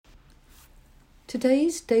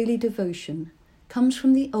Today's daily devotion comes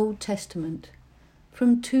from the Old Testament,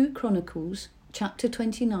 from 2 Chronicles chapter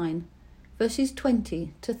 29, verses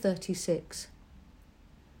 20 to 36.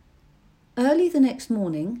 Early the next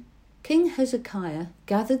morning, King Hezekiah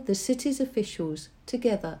gathered the city's officials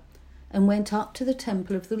together and went up to the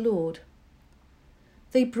temple of the Lord.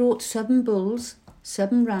 They brought 7 bulls,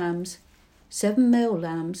 7 rams, 7 male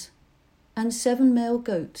lambs, and 7 male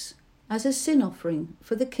goats as a sin offering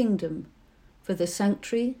for the kingdom, for the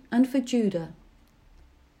sanctuary, and for Judah.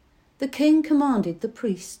 The king commanded the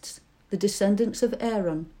priests, the descendants of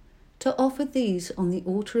Aaron, to offer these on the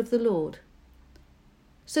altar of the Lord.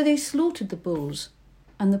 So they slaughtered the bulls,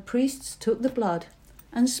 and the priests took the blood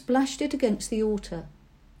and splashed it against the altar.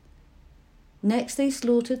 Next they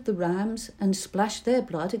slaughtered the rams and splashed their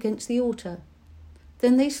blood against the altar.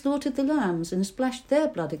 Then they slaughtered the lambs and splashed their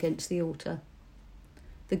blood against the altar.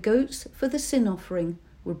 The goats for the sin offering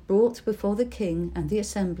were brought before the king and the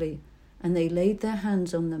assembly, and they laid their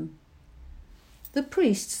hands on them. The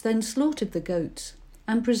priests then slaughtered the goats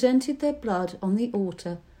and presented their blood on the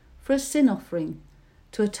altar for a sin offering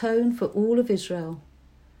to atone for all of Israel,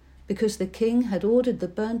 because the king had ordered the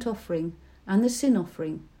burnt offering and the sin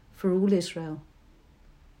offering for all Israel.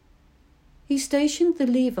 He stationed the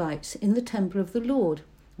Levites in the temple of the Lord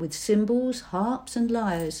with cymbals, harps, and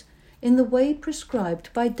lyres in the way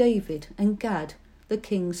prescribed by David and Gad, the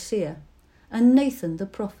king's seer, and Nathan the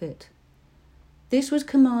prophet. This was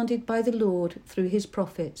commanded by the Lord through his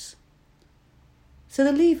prophets. So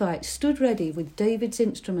the Levites stood ready with David's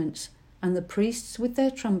instruments and the priests with their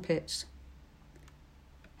trumpets.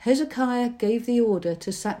 Hezekiah gave the order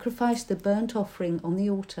to sacrifice the burnt offering on the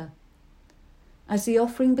altar. As the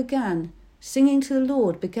offering began, singing to the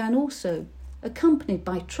Lord began also, accompanied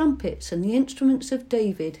by trumpets and the instruments of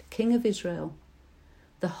David, king of Israel.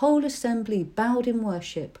 The whole assembly bowed in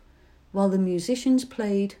worship, while the musicians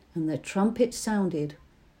played and the trumpets sounded.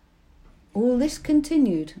 All this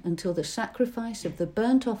continued until the sacrifice of the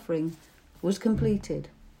burnt offering was completed.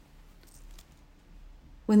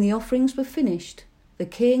 When the offerings were finished, the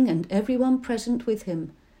king and everyone present with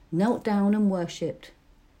him knelt down and worshipped.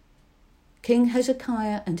 King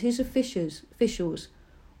Hezekiah and his officials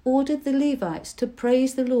ordered the Levites to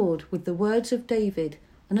praise the Lord with the words of David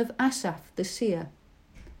and of Asaph the seer.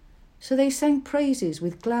 So they sang praises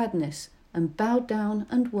with gladness and bowed down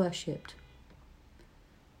and worshipped.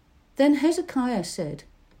 Then Hezekiah said,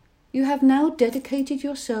 "You have now dedicated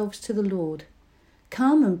yourselves to the Lord.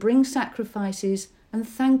 Come and bring sacrifices and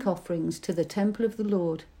thank offerings to the temple of the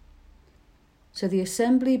Lord." So the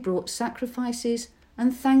assembly brought sacrifices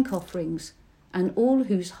and thank offerings, and all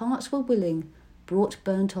whose hearts were willing brought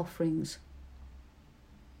burnt offerings.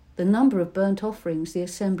 The number of burnt offerings the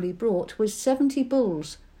assembly brought was 70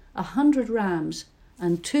 bulls, 100 rams,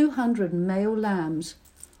 and 200 male lambs,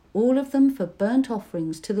 all of them for burnt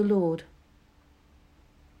offerings to the Lord.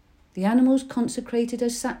 The animals consecrated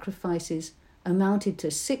as sacrifices amounted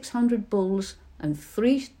to 600 bulls and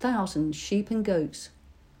 3,000 sheep and goats.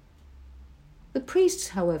 The priests,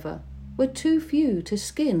 however, were too few to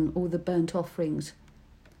skin all the burnt offerings,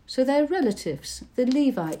 so their relatives, the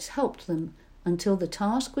Levites, helped them until the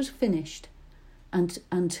task was finished and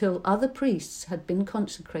until other priests had been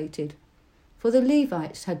consecrated, for the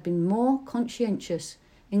Levites had been more conscientious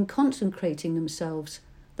in consecrating themselves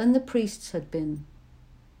than the priests had been.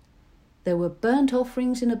 There were burnt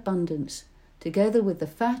offerings in abundance, together with the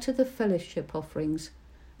fat of the fellowship offerings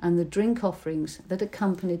and the drink offerings that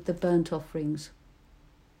accompanied the burnt offerings.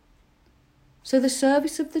 So the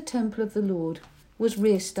service of the temple of the Lord was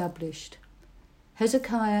re-established.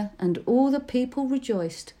 Hezekiah and all the people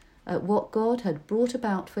rejoiced at what God had brought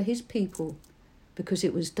about for his people, because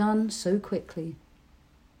it was done so quickly.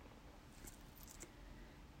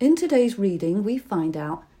 In today's reading, we find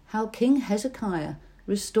out how King Hezekiah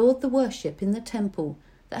restored the worship in the temple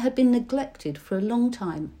that had been neglected for a long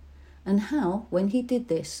time, and how, when he did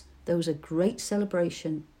this, there was a great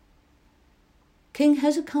celebration. King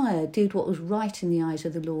Hezekiah did what was right in the eyes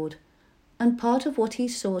of the Lord, and part of what he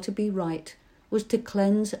saw to be right was to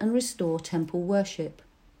cleanse and restore temple worship.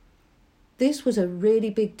 This was a really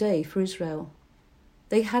big day for Israel.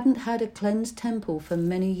 They hadn't had a cleansed temple for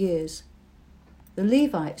many years. The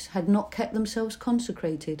Levites had not kept themselves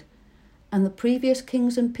consecrated, and the previous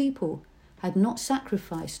kings and people had not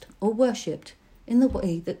sacrificed or worshipped in the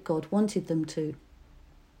way that God wanted them to.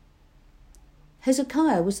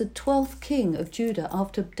 Hezekiah was the 12th king of Judah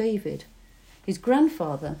after David. His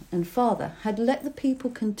grandfather and father had let the people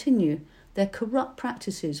continue their corrupt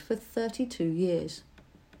practices for 32 years.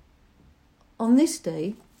 On this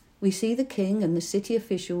day, we see the king and the city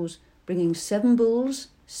officials bringing 7 bulls,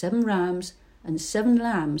 7 rams, and 7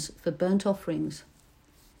 lambs for burnt offerings.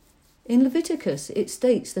 In Leviticus, it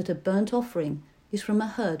states that a burnt offering is from a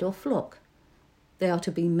herd or flock. They are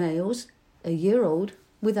to be males, a year old,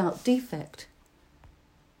 without defect.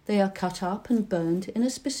 They are cut up and burned in a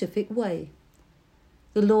specific way.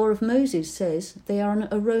 The law of Moses says they are an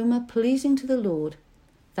aroma pleasing to the Lord.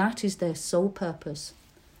 That is their sole purpose.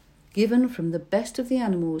 Given from the best of the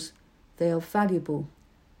animals, they are valuable,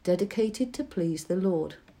 dedicated to please the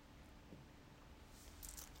Lord.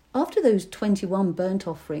 After those 21 burnt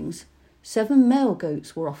offerings, 7 male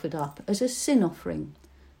goats were offered up as a sin offering.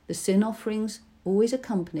 The sin offerings always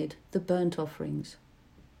accompanied the burnt offerings.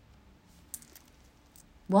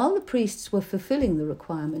 While the priests were fulfilling the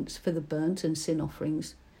requirements for the burnt and sin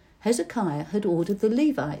offerings, Hezekiah had ordered the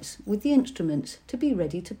Levites with the instruments to be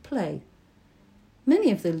ready to play.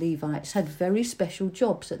 Many of the Levites had very special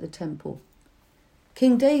jobs at the temple.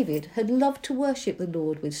 King David had loved to worship the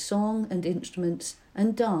Lord with song and instruments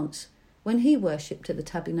and dance when he worshipped at the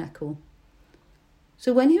tabernacle.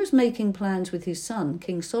 So when he was making plans with his son,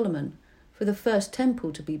 King Solomon, for the first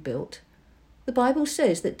temple to be built, the Bible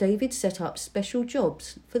says that David set up special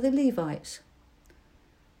jobs for the Levites.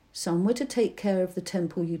 Some were to take care of the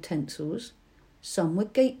temple utensils, some were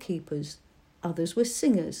gatekeepers, others were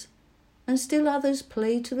singers, and still others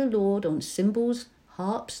played to the Lord on cymbals,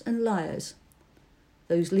 harps, and lyres.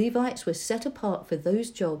 Those Levites were set apart for those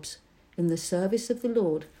jobs in the service of the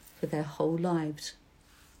Lord for their whole lives.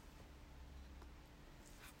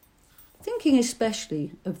 Thinking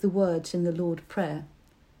especially of the words in the Lord's Prayer,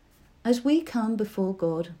 as we come before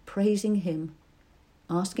God praising Him,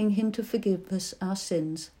 asking Him to forgive us our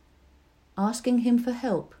sins, asking Him for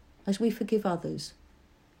help as we forgive others,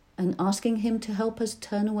 and asking Him to help us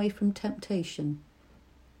turn away from temptation,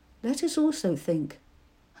 let us also think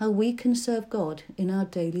how we can serve God in our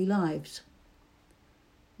daily lives.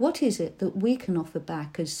 What is it that we can offer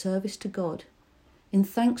back as service to God, in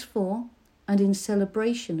thanks for and in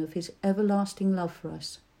celebration of His everlasting love for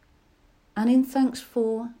us, and in thanks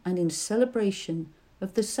for and in celebration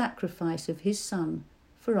of the sacrifice of His Son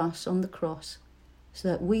for us on the cross, so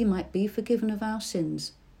that we might be forgiven of our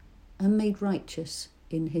sins and made righteous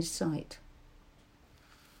in His sight?